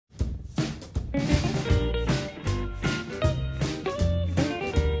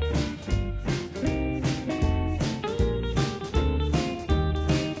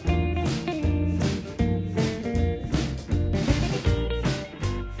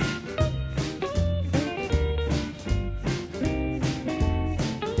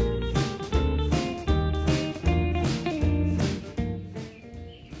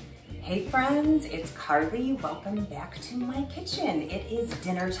friends, it's Carly. Welcome back to my kitchen. It is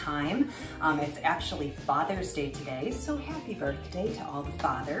dinner time. It's actually Father's Day today, so happy birthday to all the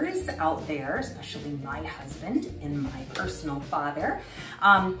fathers out there, especially my husband and my personal father.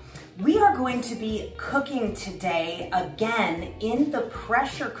 We are going to be cooking today again in the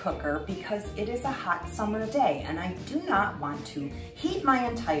pressure cooker because it is a hot summer day and I do not want to heat my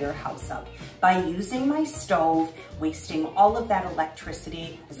entire house up by using my stove, wasting all of that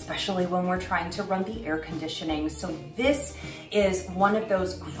electricity, especially when we're trying to run the air conditioning. So this is one of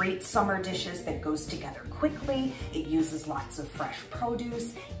those great summer dishes that goes together quickly. It uses lots of fresh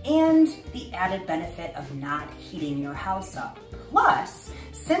produce and the added benefit of not heating your house up. Plus,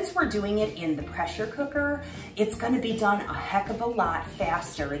 since we're doing it in the pressure cooker, it's going to be done a heck of a lot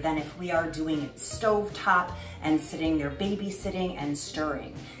faster than if we are doing it stovetop and sitting there babysitting and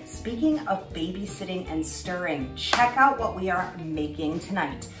stirring. Speaking of babysitting and stirring, check out what we are making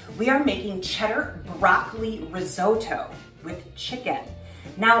tonight. We are making cheddar broccoli risotto with chicken.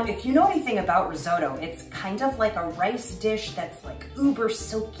 Now, if you know anything about risotto, it's kind of like a rice dish that's like uber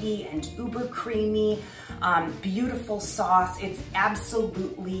silky and uber creamy, beautiful sauce. It's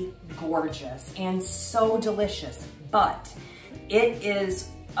absolutely gorgeous and so delicious, but it is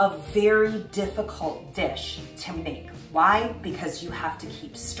a very difficult dish to make. Why? Because you have to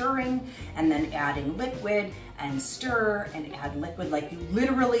keep stirring and then adding liquid and stir and add liquid. Like, you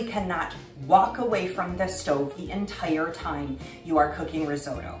literally cannot walk away from the stove the entire time you are cooking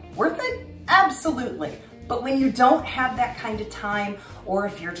risotto. Worth it? Absolutely. But when you don't have that kind of time, or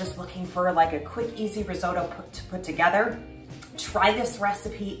if you're just looking for like a quick, easy risotto to put together, try this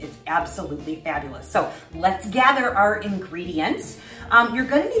recipe. It's absolutely fabulous. So let's gather our ingredients. You're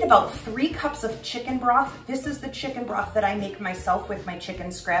going to need about 3 cups of chicken broth. This is the chicken broth that I make myself with my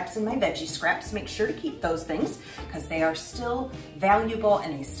chicken scraps and my veggie scraps. Make sure to keep those things because they are still valuable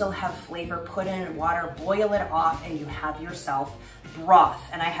and they still have flavor. Put in water, boil it off, and you have yourself broth.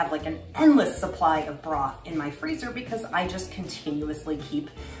 And I have like an endless supply of broth in my freezer because I just continuously keep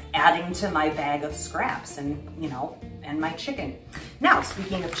adding to my bag of scraps and, you know, and my chicken. Now,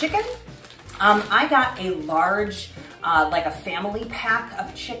 speaking of chicken, I got a large, like a family pack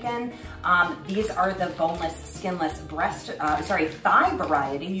of chicken. These are the boneless, skinless thigh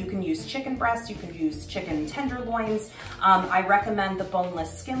variety. You can use chicken breasts, you can use chicken tenderloins. I recommend the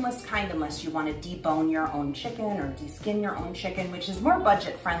boneless, skinless kind unless you want to debone your own chicken or deskin your own chicken, which is more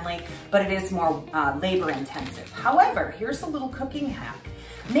budget friendly, but it is more labor intensive. However, here's a little cooking hack.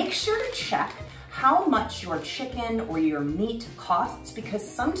 Make sure to check how much your chicken or your meat costs, because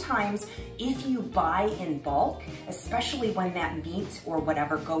sometimes if you buy in bulk, especially when that meat or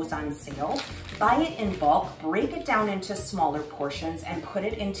whatever goes on sale, buy it in bulk, break it down into smaller portions and put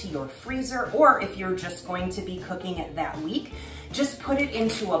it into your freezer, or if you're just going to be cooking it that week, just put it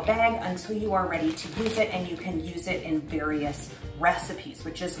into a bag until you are ready to use it, and you can use it in various recipes,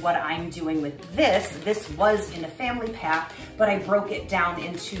 which is what I'm doing with this. This was in a family pack, but I broke it down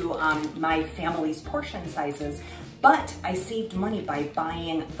into my family's portion sizes, but I saved money by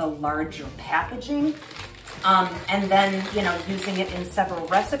buying the larger packaging and then, you know, using it in several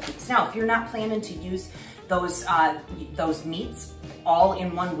recipes. Now, if you're not planning to use those meats all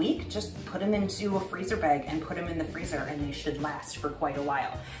in 1 week, just put them into a freezer bag and put them in the freezer and they should last for quite a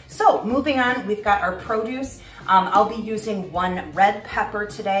while. So moving on, we've got our produce. I'll be using 1 red pepper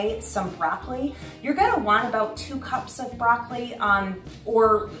today, some broccoli. You're gonna want about 2 cups of broccoli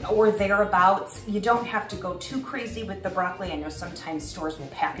or thereabouts. You don't have to go too crazy with the broccoli. I know sometimes stores will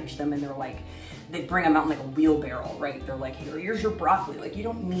package them and they're like, they bring them out in like a wheelbarrow, right? They're like, here's your broccoli. Like, you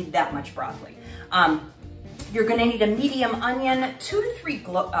don't need that much broccoli. You're gonna need a medium onion, 2 to 3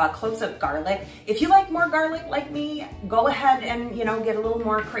 cloves of garlic. If you like more garlic like me, go ahead and, you know, get a little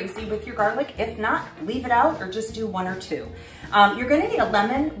more crazy with your garlic. If not, leave it out or just do 1 or 2. You're gonna need a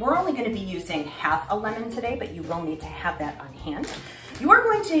lemon. We're only gonna be using half a lemon today, but you will need to have that on hand. You are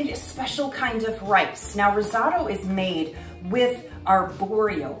going to need a special kind of rice. Now, risotto is made with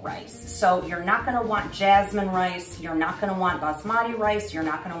arborio rice. So you're not gonna want jasmine rice, you're not gonna want basmati rice, you're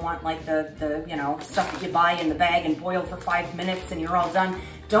not gonna want like the you know, stuff that you buy in the bag and boil for 5 minutes and you're all done.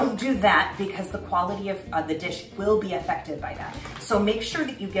 Don't do that because the quality of the dish will be affected by that. So make sure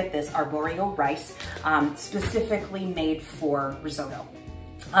that you get this arborio rice specifically made for risotto.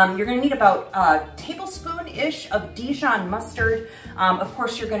 You're gonna need about a tablespoon-ish of Dijon mustard. Of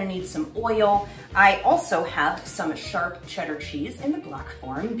course, you're gonna need some oil. I also have some sharp cheddar cheese in the block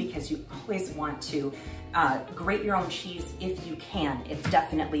form because you always want to grate your own cheese if you can. It's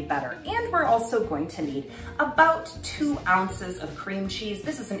definitely better. And we're also going to need about 2 ounces of cream cheese.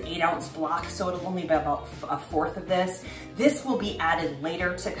 This is an 8-ounce block, so it'll only be about a fourth of this. This will be added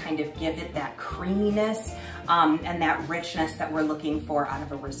later to kind of give it that creaminess and that richness that we're looking for out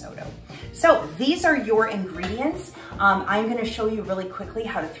of a risotto. So these are your ingredients. I'm gonna show you really quickly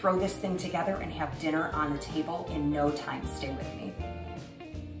how to throw this thing together and have dinner on the table in no time. Stay with me.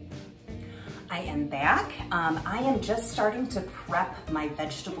 I am back. I am just starting to prep my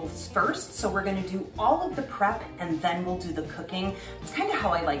vegetables first. So we're gonna do all of the prep and then we'll do the cooking. It's kind of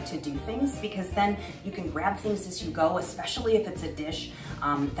how I like to do things because then you can grab things as you go, especially if it's a dish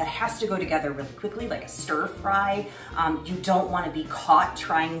that has to go together really quickly, like a stir fry. You don't wanna be caught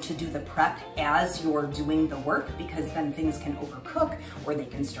trying to do the prep as you're doing the work because then things can overcook or they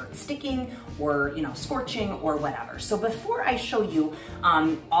can start sticking or scorching or whatever. So before I show you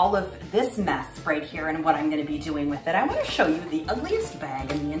all of this mess right here and what I'm gonna be doing with it, I wanna show you the ugliest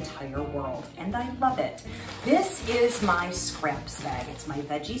bag in the entire world, and I love it. This is my scraps bag. It's my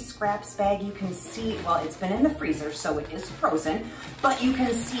veggie scraps bag. You can see, well, it's been in the freezer, so it is frozen, but you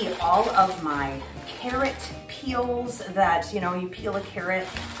can see all of my carrot peels that, you peel a carrot.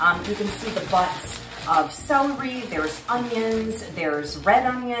 You can see the butts of celery, there's onions, there's red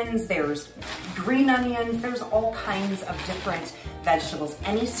onions, there's green onions, there's all kinds of different vegetables.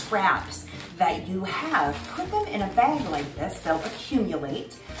 Any scraps that you have, put them in a bag like this, they'll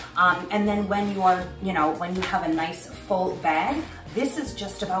accumulate. And then when you are, when you have a nice full bag, this is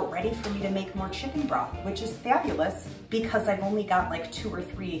just about ready for me to make more chicken broth, which is fabulous because I've only got like 2 or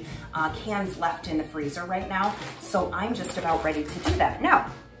 3 cans left in the freezer right now. So I'm just about ready to do that.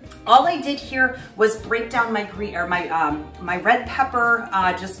 Now, all I did here was break down my my red pepper,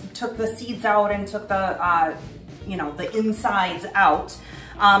 just took the seeds out and took the, the insides out.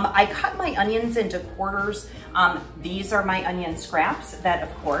 I cut my onions into quarters. These are my onion scraps that,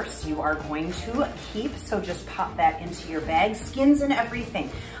 of course, you are going to keep. So just pop that into your bag. Skins and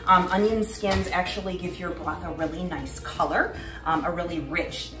everything. Onion skins actually give your broth a really nice color, a really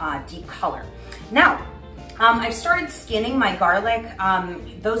rich, deep color. Now, I've started skinning my garlic.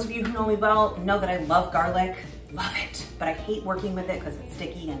 Those of you who know me well know that I love garlic. Love it, but I hate working with it because it's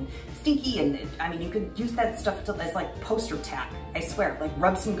sticky and stinky, and you could use that stuff as like poster tack. I swear, like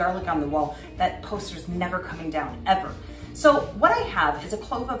rub some garlic on the wall. That poster's never coming down, ever. So what I have is a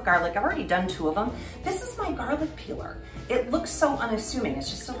clove of garlic. I've already done 2 of them. This is my garlic peeler. It looks so unassuming. It's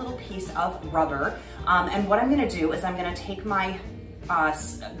just a little piece of rubber. And what I'm gonna do is I'm gonna take my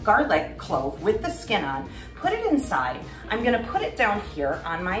garlic clove with the skin on, put it inside. I'm gonna put it down here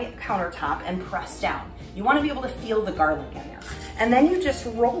on my countertop and press down. You wanna be able to feel the garlic in there. And then you just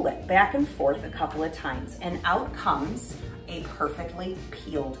roll it back and forth a couple of times and out comes a perfectly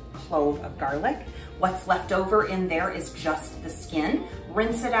peeled clove of garlic. What's left over in there is just the skin.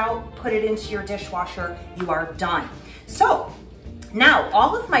 Rinse it out, put it into your dishwasher, you are done. So, now,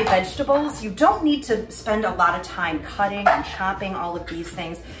 all of my vegetables, you don't need to spend a lot of time cutting and chopping all of these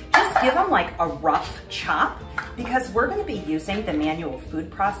things. Just give them like a rough chop because we're gonna be using the manual food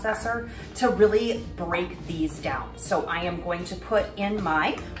processor to really break these down. So I am going to put in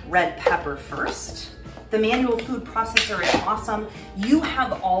my red pepper first. The manual food processor is awesome. You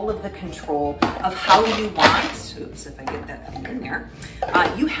have all of the control of how you want, oops, if I get that in there.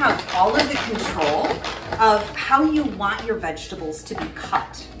 You have all of the control of how you want your vegetables to be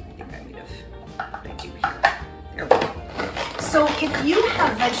cut. I think I may have, what did I do here? There we go. So if you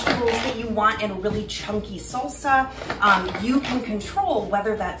have vegetables that you want in a really chunky salsa, you can control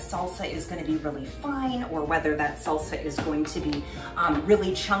whether that salsa is going to be really fine or whether that salsa is going to be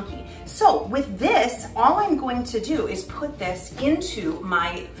really chunky. So with this, all I'm going to do is put this into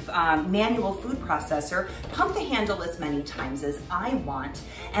my manual food processor, pump the handle as many times as I want,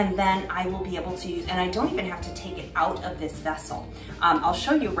 and then I will be able to use, and I don't even have to take it out of this vessel. I'll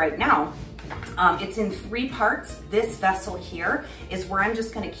show you right now. It's in 3 parts. This vessel here is where I'm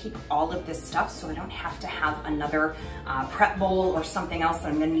just going to keep all of this stuff so I don't have to have another prep bowl or something else that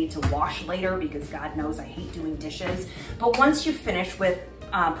I'm going to need to wash later because God knows I hate doing dishes. But once you finish with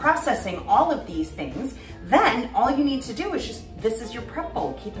processing all of these things, then all you need to do is just, this is your prep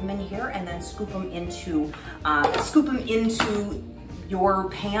bowl. Keep them in here and then scoop them into your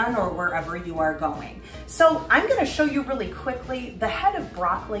pan or wherever you are going. So I'm gonna show you really quickly. The head of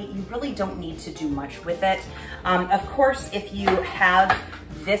broccoli, you really don't need to do much with it. Of course, if you have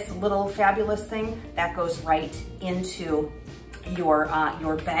this little fabulous thing, that goes right into your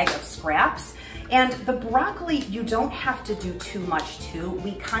bag of scraps. And the broccoli, you don't have to do too much too.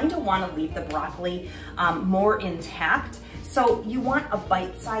 We kind of want to leave the broccoli more intact. So you want a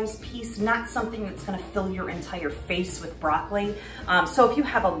bite-sized piece, not something that's gonna fill your entire face with broccoli. So if you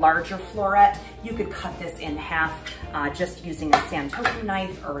have a larger floret, you could cut this in half just using a Santoku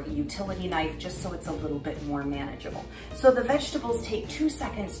knife or a utility knife, just so it's a little bit more manageable. So the vegetables take 2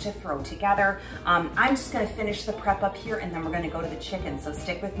 seconds to throw together. I'm just gonna finish the prep up here and then we're gonna go to the chicken. So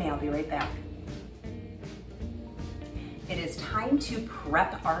stick with me, I'll be right back. It is time to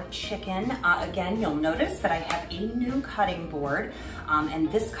prep our chicken. Again, you'll notice that I have a new cutting board,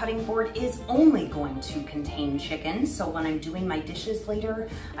 and this cutting board is only going to contain chicken. So when I'm doing my dishes later,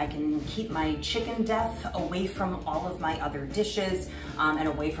 I can keep my chicken death away from all of my other dishes and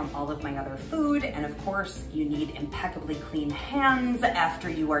away from all of my other food. And of course, you need impeccably clean hands after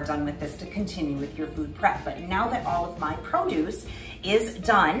you are done with this to continue with your food prep. But now that all of my produce is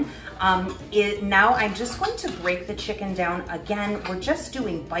done, now I'm just going to break the chicken down. Again, we're just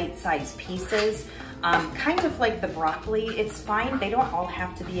doing bite-sized pieces, kind of like the broccoli. It's fine, they don't all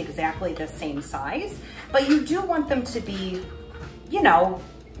have to be exactly the same size, but you do want them to be, you know,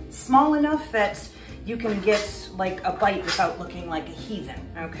 small enough that you can get like a bite without looking like a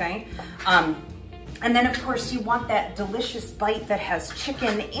heathen, okay? And then of course you want that delicious bite that has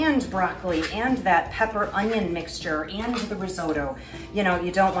chicken and broccoli and that pepper onion mixture and the risotto. You know,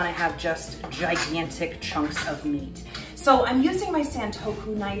 you don't want to have just gigantic chunks of meat. So I'm using my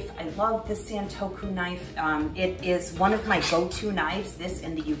Santoku knife. I love this Santoku knife. It is one of my go-to knives, this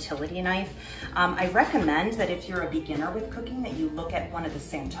and the utility knife. I recommend that if you're a beginner with cooking that you look at one of the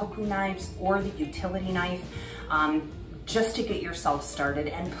Santoku knives or the utility knife. Just to get yourself started.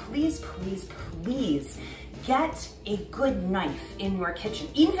 And please, please, please get a good knife in your kitchen,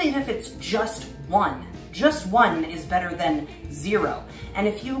 even if it's just one. Just one is better than zero. And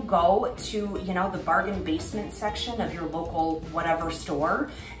if you go to, you know, the bargain basement section of your local whatever store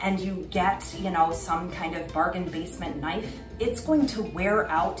and you get, you know, some kind of bargain basement knife, it's going to wear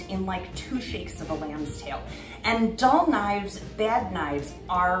out in like 2 shakes of a lamb's tail. And dull knives, bad knives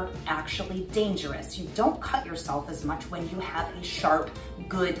are actually dangerous. You don't cut yourself as much when you have a sharp,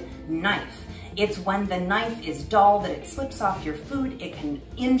 good knife. It's when the knife is dull that it slips off your food. It can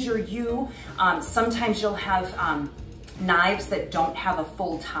injure you. Sometimes you'll have knives that don't have a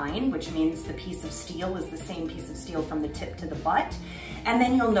full tine, which means the piece of steel is the same piece of steel from the tip to the butt. And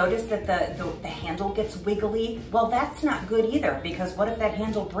then you'll notice that the handle gets wiggly. Well, that's not good either, because what if that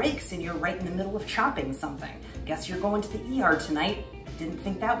handle breaks and you're right in the middle of chopping something? Guess you're going to the ER tonight. Didn't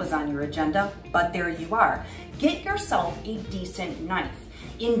think that was on your agenda, but there you are. Get yourself a decent knife.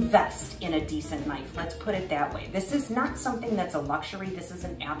 Invest in a decent knife, let's put it that way. This is not something that's a luxury, this is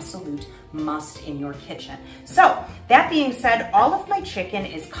an absolute must in your kitchen. So, that being said, all of my chicken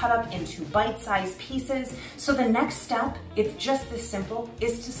is cut up into bite-sized pieces. So the next step, it's just this simple,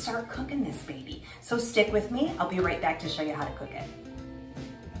 is to start cooking this baby. So stick with me, I'll be right back to show you how to cook it.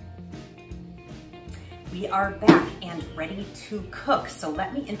 We are back and ready to cook. So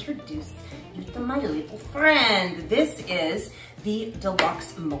let me introduce you to my little friend. This is the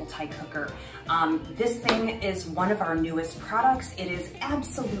Deluxe Multi-Cooker. This thing is one of our newest products. It is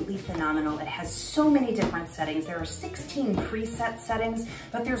absolutely phenomenal. It has so many different settings. There are 16 preset settings,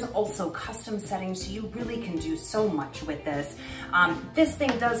 but there's also custom settings, so you really can do so much with this. This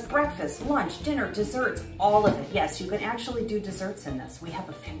thing does breakfast, lunch, dinner, desserts, all of it. Yes, you can actually do desserts in this. We have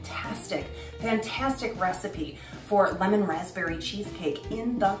a fantastic, fantastic recipe for lemon raspberry cheesecake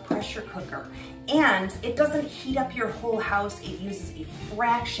in the pressure cooker. And it doesn't heat up your whole house. It uses a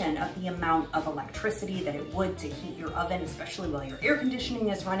fraction of the amount of electricity that it would to heat your oven, especially while your air conditioning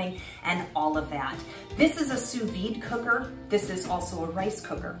is running and all of that. This is a sous vide cooker. This is also a rice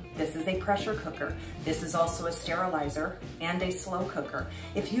cooker. This is a pressure cooker. This is also a sterilizer and a slow cooker.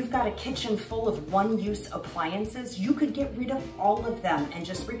 If you've got a kitchen full of one-use appliances, you could get rid of all of them and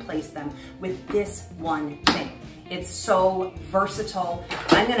just replace them with this one thing. It's so versatile.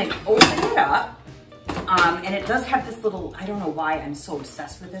 I'm gonna open it up. And it does have this little, I don't know why I'm so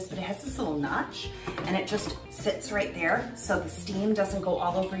obsessed with this, but it has this little notch and it just sits right there so the steam doesn't go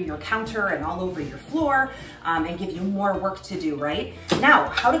all over your counter and all over your floor and give you more work to do, right? Now,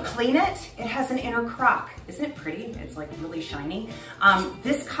 how to clean it? It has an inner crock. Isn't it pretty? It's like really shiny.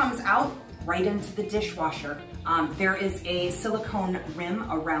 This comes out right into the dishwasher. There is a silicone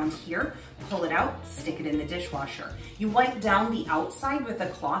rim around here. Pull it out, stick it in the dishwasher. You wipe down the outside with a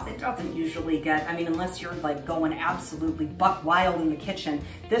cloth. It doesn't usually get, I mean, unless you're like going absolutely buck wild in the kitchen,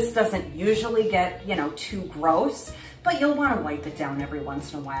 this doesn't usually get, you know, too gross. but you'll want to wipe it down every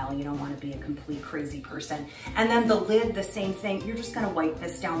once in a while. You don't want to be a complete crazy person. And then the lid, the same thing. You're just going to wipe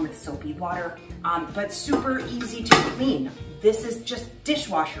this down with soapy water, but super easy to clean. This is just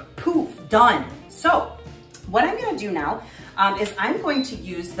dishwasher, poof, done. So what I'm going to do now is I'm going to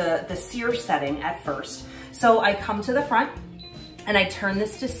use the sear setting at first. So I come to the front and I turn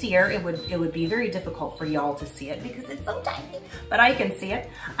this to sear. It would be very difficult for y'all to see it because it's so tiny, but I can see it.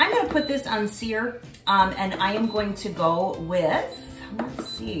 I'm gonna put this on sear, and I am going to go with, let's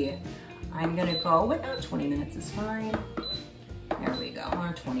see, I'm gonna go with, 20 minutes is fine. There we go,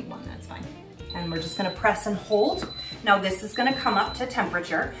 or 21, that's fine. And we're just gonna press and hold. Now this is gonna come up to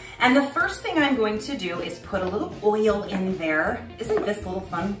temperature. And the first thing I'm going to do is put a little oil in there. Isn't this little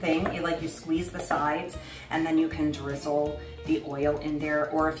fun thing? You squeeze the sides and then you can drizzle the oil in there.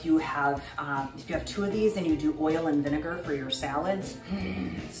 Or if you have two of these and you do oil and vinegar for your salads,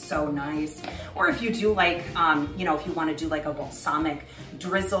 it's so nice. Or if you do like, if you wanna do like a balsamic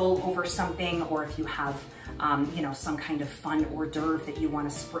drizzle over something, or if you have some kind of fun hors d'oeuvre that you want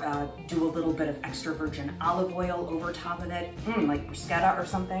to do a little bit of extra virgin olive oil over top of it, like bruschetta or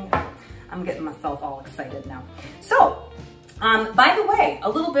something. I'm getting myself all excited now. So, by the way, a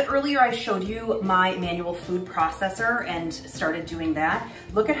little bit earlier I showed you my manual food processor and started doing that.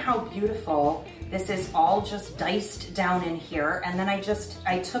 Look at how beautiful this is, all just diced down in here. And then I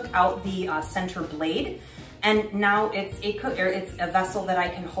took out the center blade. And now it's a vessel that I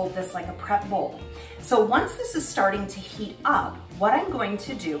can hold this like a prep bowl. So once this is starting to heat up, what I'm going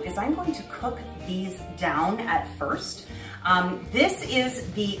to do is I'm going to cook these down at first. This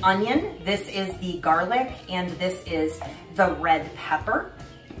is the onion, this is the garlic, and this is the red pepper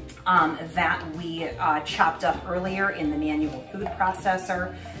that we chopped up earlier in the manual food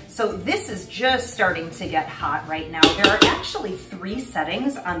processor. So this is just starting to get hot right now. There are actually 3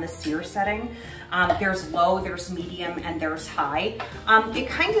 settings on the sear setting. There's low, there's medium, and there's high. It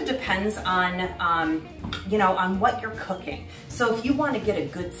kind of depends on, on what you're cooking. So if you want to get a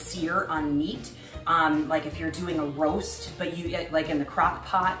good sear on meat, like if you're doing a roast, but like in the crock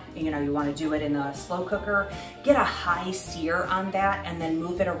pot, you want to do it in a slow cooker, get a high sear on that and then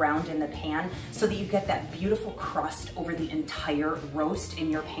move it around in the pan so that you get that beautiful crust over the entire roast in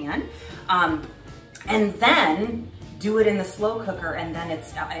your pan. And then do it in the slow cooker, and then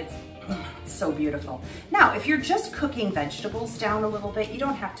it's so beautiful. Now, if you're just cooking vegetables down a little bit, you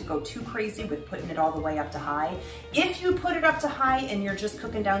don't have to go too crazy with putting it all the way up to high. If you put it up to high and you're just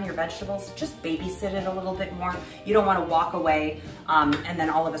cooking down your vegetables, just babysit it a little bit more. You don't want to walk away and then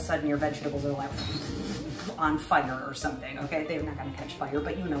all of a sudden your vegetables are like on fire or something, okay? They're not gonna catch fire,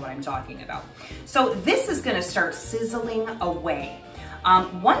 but you know what I'm talking about. So this is gonna start sizzling away.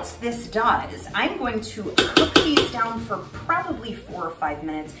 Once this does, I'm going to cook these down for probably 4 or 5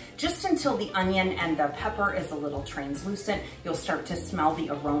 minutes, just until the onion and the pepper is a little translucent. You'll start to smell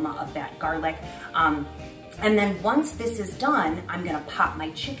the aroma of that garlic. And then once this is done, I'm gonna pop my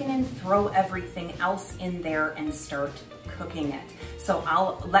chicken in, throw everything else in there, and start cooking it. So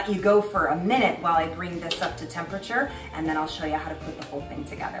I'll let you go for a minute while I bring this up to temperature, and then I'll show you how to put the whole thing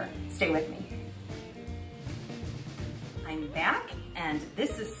together. Stay with me. I'm back, and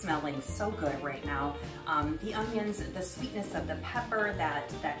this is smelling so good right now. The onions, the sweetness of the pepper, that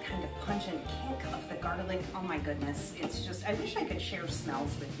kind of pungent kick of the garlic, oh my goodness, it's just, I wish I could share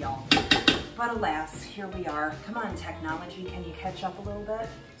smells with y'all. But alas, here we are. Come on, technology, can you catch up a little bit?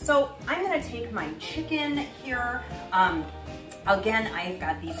 So I'm gonna take my chicken here. Again, I've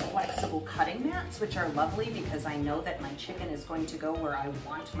got these flexible cutting mats, which are lovely because I know that my chicken is going to go where I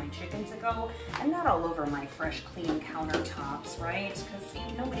want my chicken to go and not all over my fresh, clean countertops, right?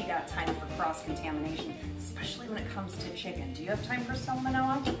 Because nobody got time for cross-contamination, especially when it comes to chicken. Do you have time for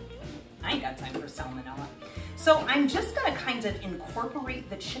salmonella? I ain't got time for salmonella. So I'm just gonna kind of incorporate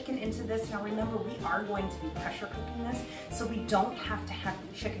the chicken into this. Now remember, we are going to be pressure cooking this, so we don't have to have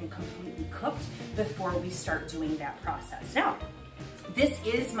the chicken completely cooked before we start doing that process. Now, this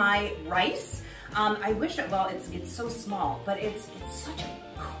is my rice. I wish it, well, it's so small, but it's such a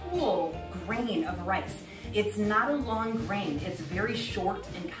cool grain of rice. It's not a long grain. It's very short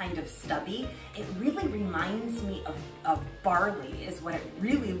and kind of stubby. It really reminds me of barley, is what it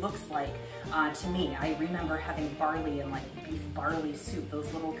really looks like to me. I remember having barley in like beef barley soup,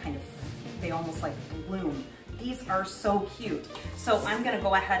 those little kind of, they almost like bloom. These are so cute. So I'm gonna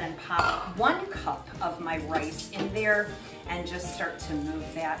go ahead and pop 1 cup of my rice in there and just start to move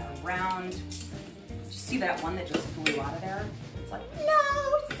that around. Did you see that one that just flew out of there? It's like,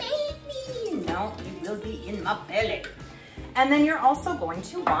 no, save me. No, you will be in my belly. And then you're also going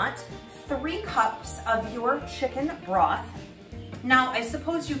to want 3 cups of your chicken broth. Now, I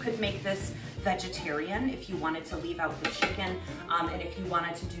suppose you could make this vegetarian, if you wanted to leave out the chicken, and if you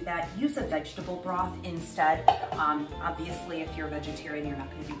wanted to do that, use a vegetable broth instead. Obviously, if you're a vegetarian, you're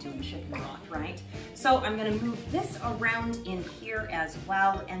not going to be doing chicken broth, right? So I'm going to move this around in here as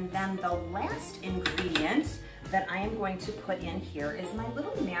well. And then the last ingredient that I am going to put in here is my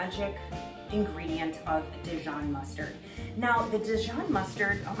little magic ingredient of Dijon mustard. Now the Dijon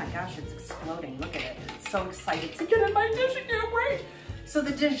mustard, oh my gosh, it's exploding. Look at it. It's so excited to get in my dish. I can't wait. So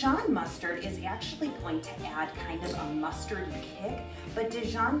the Dijon mustard is actually going to add kind of a mustard kick, but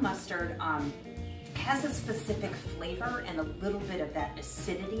Dijon mustard has a specific flavor and a little bit of that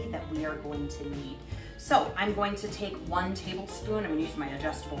acidity that we are going to need. So I'm going to take 1 tablespoon. I'm going to use my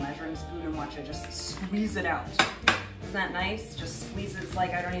adjustable measuring spoon and watch it just squeeze it out. Isn't that nice? Just squeeze it. It's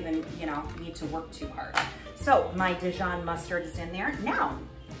like I don't even, need to work too hard. So my Dijon mustard is in there. Now,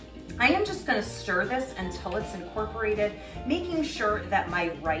 I am just going to stir this until it's incorporated, making sure that my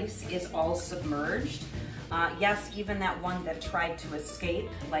rice is all submerged. Yes, even that one that tried to escape,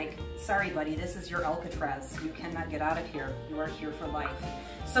 like, sorry buddy, this is your Alcatraz. You cannot get out of here. You are here for life.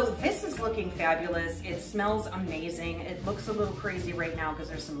 So this is looking fabulous. It smells amazing. It looks a little crazy right now because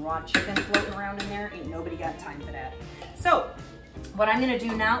there's some raw chicken floating around in there. Ain't nobody got time for that. So what I'm gonna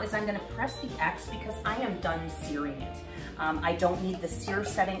do now is I'm gonna press the X because I am done searing it. I don't need the sear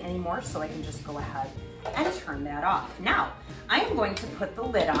setting anymore, so I can just go ahead and turn that off. Now, I am going to put the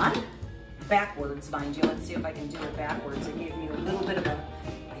lid on. Backwards, mind you. Let's see if I can do it backwards. It gave me a little bit of a,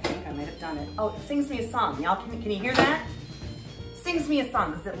 I think I might have done it. Oh, it sings me a song. Y'all, can you hear that? Sings me a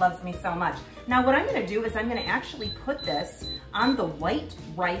song because it loves me so much. Now what I'm gonna do is I'm gonna actually put this on the white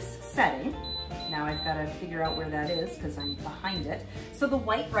rice setting. Now I've got to figure out where that is because I'm behind it. So the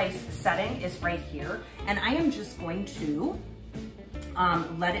white rice setting is right here, and I am just going to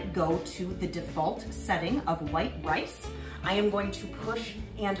let it go to the default setting of white rice. I am going to push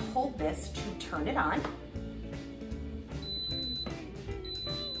and hold this to turn it on.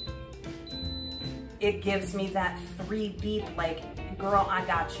 It gives me that 3 beep, like, girl, I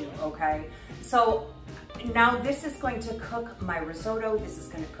got you, okay? So now this is going to cook my risotto, this is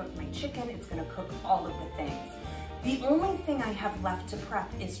going to cook my chicken, it's going to cook all of the things. The only thing I have left to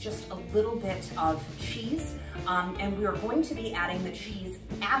prep is just a little bit of cheese, and we are going to be adding the cheese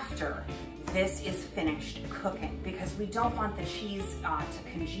after this is finished cooking because we don't want the cheese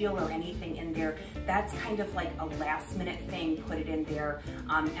to congeal or anything in there. That's kind of like a last minute thing, put it in there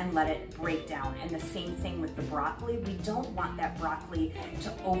and let it break down. And the same thing with the broccoli. We don't want that broccoli to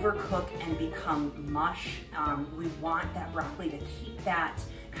overcook and become mush. We want that broccoli to keep that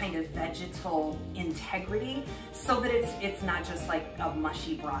kind of vegetal integrity so that it's not just like a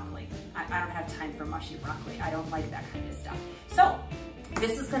mushy broccoli. I don't have time for mushy broccoli. I don't like that kind of stuff. So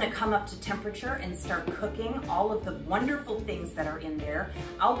this is going to come up to temperature and start cooking all of the wonderful things that are in there.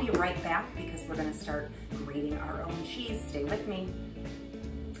 I'll be right back because we're going to start grating our own cheese. Stay with me.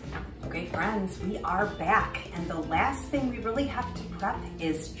 Okay, friends, we are back, and the last thing we really have to prep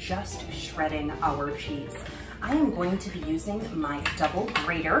is just shredding our cheese. I am going to be using my double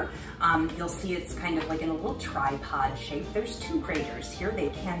grater. You'll see it's kind of like in a little tripod shape. There's 2 graters here. They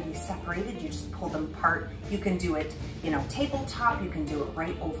can be separated. You just pull them apart. You can do it, tabletop. You can do it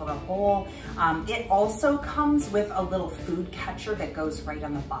right over a bowl. It also comes with a little food catcher that goes right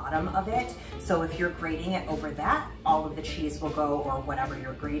on the bottom of it. So if you're grating it over that, all of the cheese will go, or whatever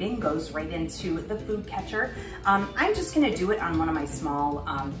you're grating goes right into the food catcher. I'm just gonna do it on one of my small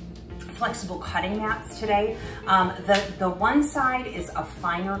flexible cutting mats today. The one side is a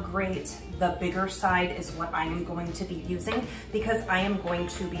finer grate. The bigger side is what I am going to be using because I am going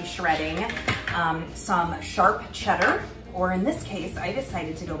to be shredding some sharp cheddar, or in this case, I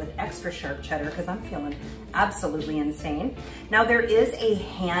decided to go with extra sharp cheddar because I'm feeling absolutely insane. Now there is a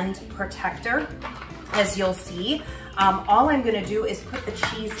hand protector, as you'll see. All I'm gonna do is put the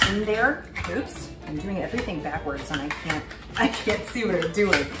cheese in there. Oops, I'm doing everything backwards and I can't see what I'm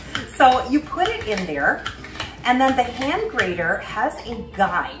doing. So you put it in there, and then the hand grater has a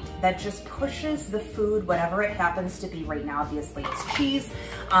guide that just pushes the food, whatever it happens to be right now. Obviously it's cheese,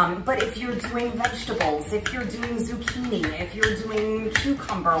 but if you're doing vegetables, if you're doing zucchini, if you're doing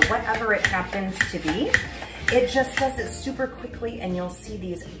cucumber, whatever it happens to be, it just does it super quickly, and you'll see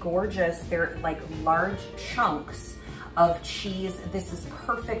these gorgeous, they're like large chunks of cheese. This is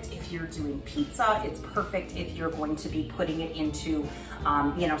perfect if you're doing pizza. It's perfect if you're going to be putting it into,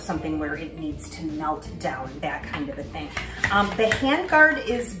 something where it needs to melt down, that kind of a thing. The hand guard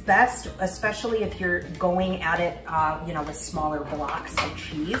is best, especially if you're going at it, with smaller blocks of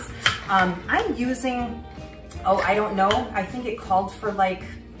cheese. I'm using, I don't know, I think it called for like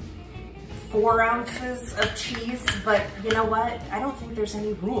 4 ounces of cheese, but you know what? I don't think there's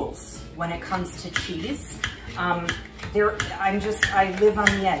any rules when it comes to cheese. I live on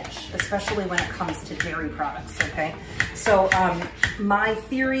the edge, especially when it comes to dairy products, okay? So my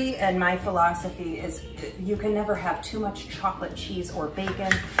theory and my philosophy is you can never have too much chocolate cheese or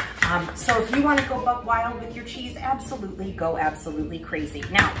bacon. So if you want to go buck wild with your cheese, absolutely, go absolutely crazy.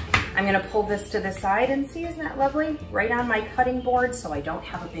 Now, I'm gonna pull this to the side and see, isn't that lovely? Right on my cutting board so I don't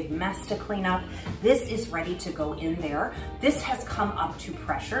have a big mess to clean up. This is ready to go in there. This has come up to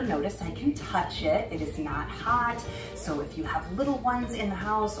pressure. Notice I can touch it. It is not hot. So if you have little ones in the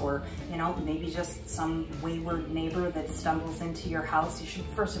house or, you know, maybe just some wayward neighbor that stumbles into your house, you should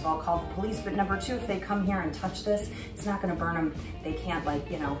first of all call the police. But number 2, if they come here and touch this, it's not gonna burn them. They can't,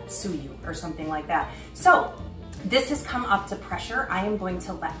 like, you know, sue you or something like that. So this has come up to pressure. I am going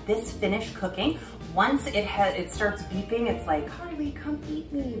to let this finish cooking. Once it starts beeping, it's like, Carly, come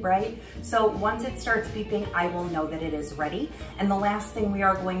eat me, right? So once it starts beeping, I will know that it is ready. And the last thing we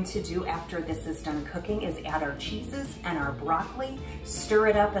are going to do after this is done cooking is add our cheeses and our broccoli, stir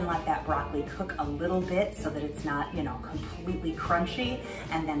it up and let that broccoli cook a little bit so that it's not, you know, completely crunchy,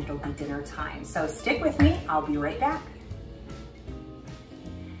 and then it'll be dinner time. So stick with me, I'll be right back.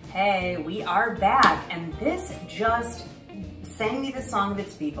 Hey, we are back, and this just sang me the song of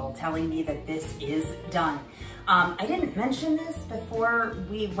its people, telling me that this is done. I didn't mention this before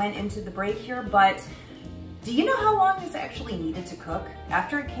we went into the break here, but do you know how long this actually needed to cook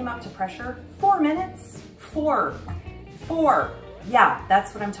after it came up to pressure? 4 minutes? 4. Yeah,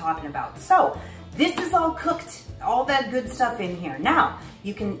 that's what I'm talking about. So this is all cooked, all that good stuff in here. Now,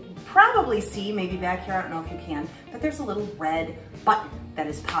 you can probably see, maybe back here, I don't know if you can, but there's a little red button that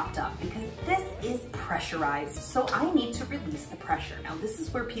is popped up because this is pressurized. So I need to release the pressure. Now this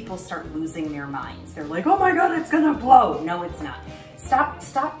is where people start losing their minds. They're like, oh my God, it's gonna blow. No, it's not. Stop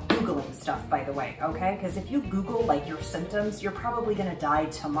Googling stuff, by the way, okay? Because if you Google like your symptoms, you're probably gonna die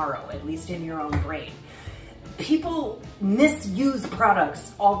tomorrow, at least in your own brain. People misuse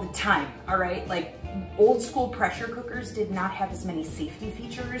products all the time, all right? Like old school pressure cookers did not have as many safety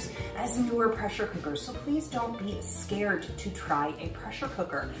features as newer pressure cookers. So please don't be scared to try a pressure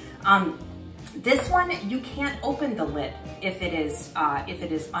cooker. This one, you can't open the lid if it is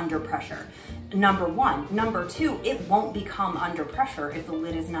under pressure. Number 1. Number 2, it won't become under pressure if the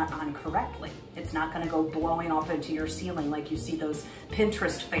lid is not on correctly. It's not gonna go blowing up into your ceiling like you see those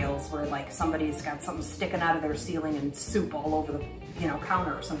Pinterest fails where like somebody's got something sticking out of their ceiling and soup all over the, you know,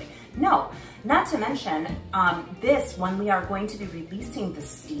 counter or something. No, not to mention this, when we are going to be releasing the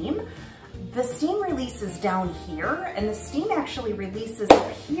steam releases down here and the steam actually releases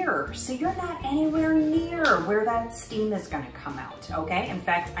up here. So you're not anywhere near where that steam is gonna come out, okay? In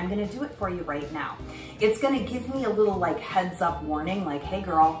fact, I'm gonna do it for you right now. It's gonna give me a little like heads up warning, like, hey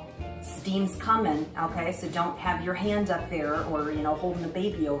girl, steam's coming, okay? So don't have your hand up there or, you know, holding the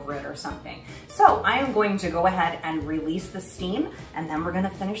baby over it or something. So I am going to go ahead and release the steam and then we're gonna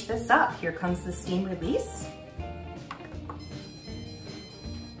finish this up. Here comes the steam release.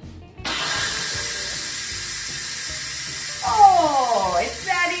 Oh, it's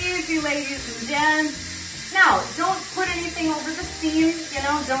that easy, ladies and gents. Now, don't put anything over the steam, you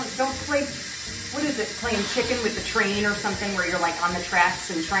know, don't play, what is it, playing chicken with the train or something where you're like on the tracks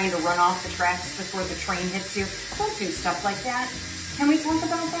and trying to run off the tracks before the train hits you. Don't do stuff like that. Can we talk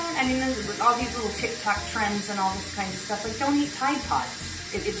about that? I mean, with all these little TikTok trends and all this kind of stuff, like don't eat Tide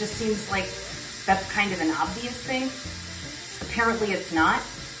Pods. It just seems like that's kind of an obvious thing. Apparently it's not.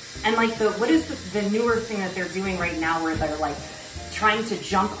 And like what is the newer thing that they're doing right now where they're like trying to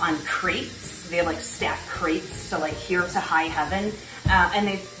jump on crates? They like stack crates to like here to high heaven. And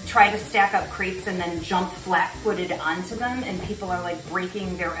they try to stack up crates and then jump flat-footed onto them, and people are like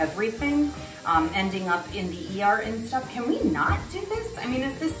breaking their everything, ending up in the ER and stuff. Can we not do this? I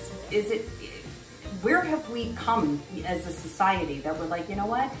mean, where have we come as a society that we're like, you know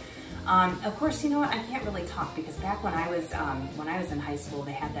what? Of course, you know what, I can't really talk because back when I was in high school,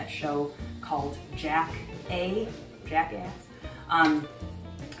 they had that show called Jackass.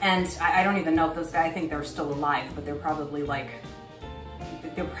 And I don't even know if those guys, I think they're still alive, but they're probably like,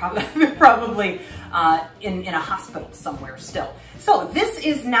 they're probably in a hospital somewhere still. So this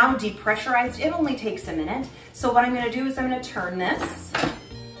is now depressurized. It only takes a minute. So what I'm gonna do is I'm gonna turn this.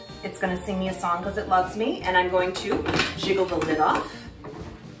 It's gonna sing me a song because it loves me, and I'm going to jiggle the lid off.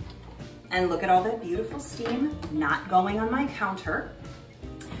 And look at all that beautiful steam not going on my counter.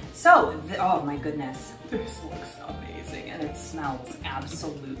 So, oh my goodness, this looks amazing and it smells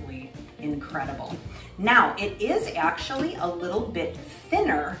absolutely incredible. Now, it is actually a little bit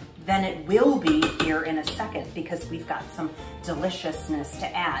thinner than it will be here in a second because we've got some deliciousness to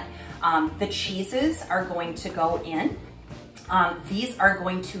add. The cheeses are going to go in. These are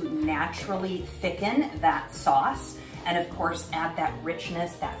going to naturally thicken that sauce and of course add that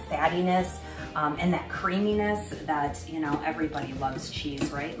richness, that fattiness, and that creaminess that, you know, everybody loves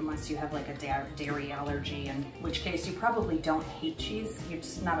cheese, right? Unless you have like a dairy allergy, in which case you probably don't hate cheese. You're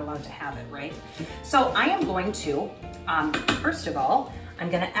just not allowed to have it, right? So I am going to, first of all, I'm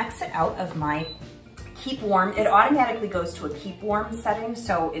gonna exit out of my keep warm. It automatically goes to a keep warm setting.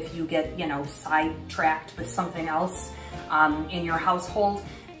 So if you get, you know, sidetracked with something else in your household,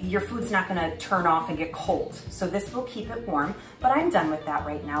 your food's not gonna turn off and get cold. So this will keep it warm, but I'm done with that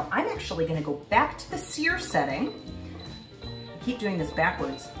right now. I'm actually gonna go back to the sear setting. Keep doing this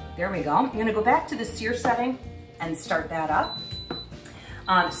backwards. There we go. I'm gonna go back to the sear setting and start that up.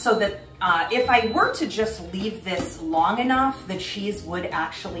 So that if I were to just leave this long enough, the cheese would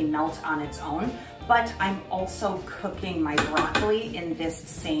actually melt on its own, but I'm also cooking my broccoli in this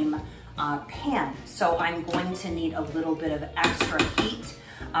same pan. So I'm going to need a little bit of extra heat,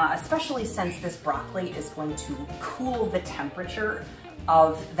 especially since this broccoli is going to cool the temperature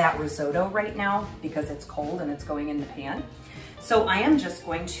of that risotto right now because it's cold and it's going in the pan. So I am just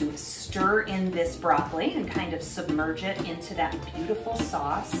going to stir in this broccoli and kind of submerge it into that beautiful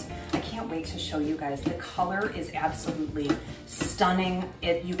sauce. I can't wait to show you guys. The color is absolutely stunning.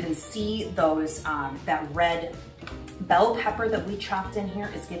 You can see those, that red bell pepper that we chopped in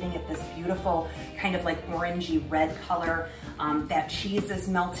here is giving it this beautiful kind of like orangey red color. That cheese is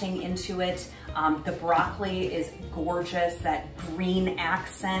melting into it. The broccoli is gorgeous, that green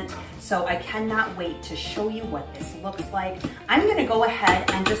accent. So I cannot wait to show you what this looks like. I'm gonna go ahead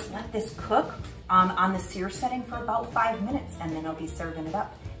and just let this cook on the sear setting for about 5 minutes and then I'll be serving it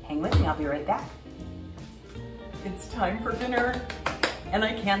up. Hang with me, I'll be right back. It's time for dinner and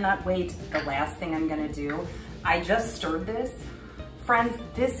I cannot wait. The last thing I'm gonna do, I just stirred this. Friends,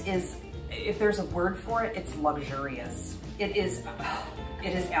 this is, if there's a word for it, it's luxurious. It is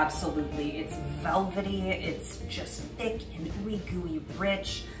absolutely, it's velvety, it's just thick and ooey gooey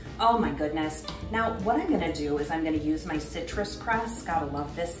rich. Oh my goodness. Now what I'm gonna do is I'm gonna use my citrus press. Gotta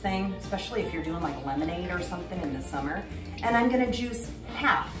love this thing, especially if you're doing like lemonade or something in the summer. And I'm gonna juice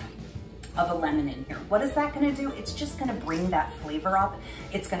half of a lemon in here. What is that gonna do? It's just gonna bring that flavor up.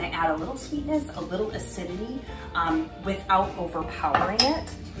 It's gonna add a little sweetness, a little acidity, without overpowering it.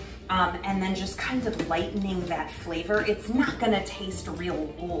 And then just kind of lightening that flavor. It's not gonna taste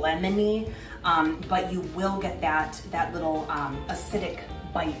real lemony, but you will get that little acidic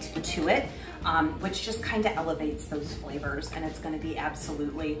bite to it, which just kind of elevates those flavors, and it's gonna be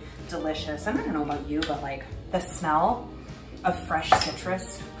absolutely delicious. I don't know about you, but like the smell of fresh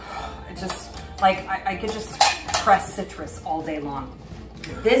citrus, it just, like I could just press citrus all day long.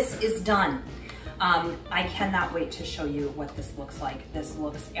 This is done. I cannot wait to show you what this looks like. This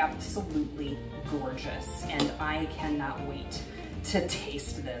looks absolutely gorgeous, and I cannot wait to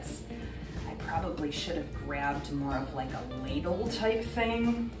taste this. I probably should have grabbed more of like a ladle type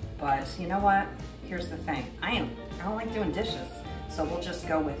thing, but you know what? Here's the thing. I don't like doing dishes, so we'll just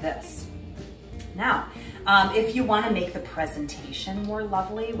go with this. Now, if you want to make the presentation more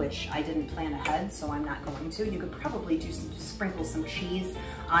lovely, which I didn't plan ahead, so I'm not going to, you could probably sprinkle some cheese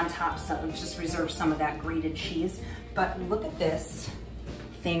on top, so just reserve some of that grated cheese. But look at this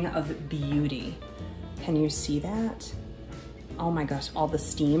thing of beauty. Can you see that? Oh my gosh, all the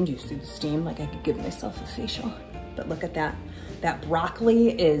steam. Do you see the steam? Like I could give myself a facial. But look at that. That broccoli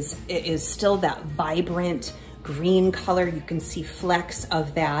is still that vibrant green color. You can see flecks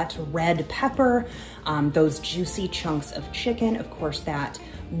of that red pepper, those juicy chunks of chicken, of course that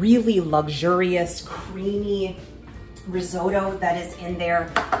really luxurious, creamy risotto that is in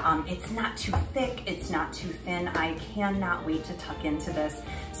there. It's not too thick, it's not too thin. I cannot wait to tuck into this.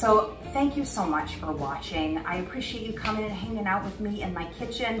 So thank you so much for watching. I appreciate you coming and hanging out with me in my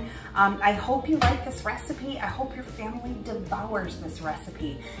kitchen. I hope you like this recipe. I hope your family devours this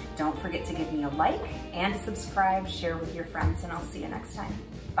recipe. Don't forget to give me a like and subscribe, share with your friends, and I'll see you next time.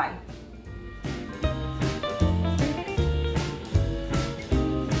 Bye.